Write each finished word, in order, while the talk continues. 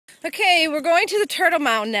Okay, we're going to the turtle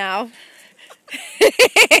mound now.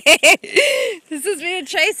 This is me and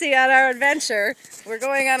Tracy on our adventure. We're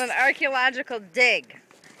going on an archaeological dig.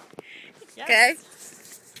 Yes. Okay?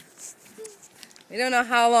 We don't know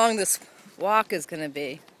how long this walk is going to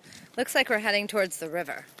be. Looks like we're heading towards the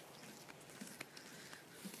river.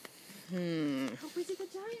 Hope we see the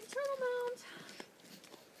giant turtle mound.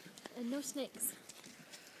 And no snakes.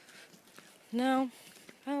 No.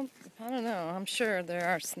 Well, I don't know. I'm sure there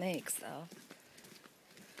are snakes, though.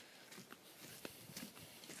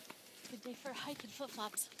 Good day for a hike and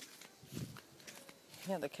flip-flops.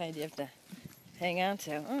 Yeah, the kind you have to hang on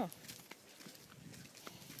to. Oh.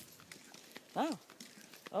 Wow.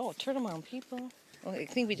 Oh, turtle mound people. Well, I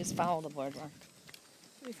think we just follow the boardwalk.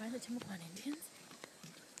 Did we find the Timucuan Indians?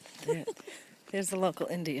 There's the local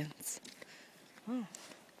Indians. Oh.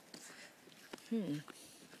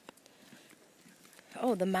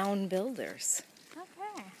 Oh, the mound builders.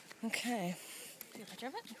 Okay. Okay. Do you have a picture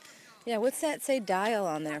of it? Yeah, what's that say dial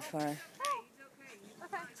on there for? Okay.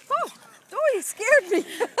 Oh, you scared me.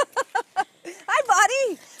 Hi,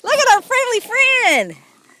 buddy. Look at our friendly friend.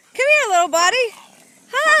 Come here, little buddy.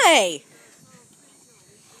 Hi.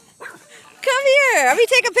 Come here. Let me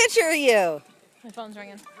take a picture of you. My phone's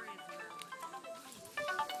ringing.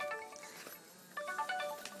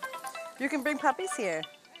 You can bring puppies here.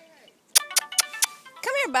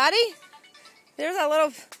 Come here, buddy. There's our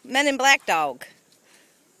little Men in Black dog.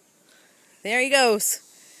 There he goes.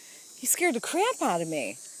 He scared the crap out of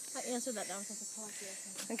me. I answered that down since it's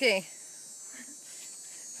polite. Okay.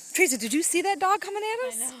 Tracy, did you see that dog coming at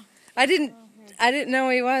us? I know. I didn't know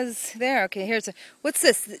he was there. Okay, what's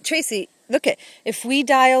this? Tracy, look at, if we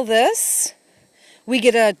dial this, we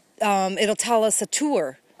get a, it'll tell us a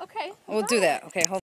tour. Okay. We'll do that. Okay, hold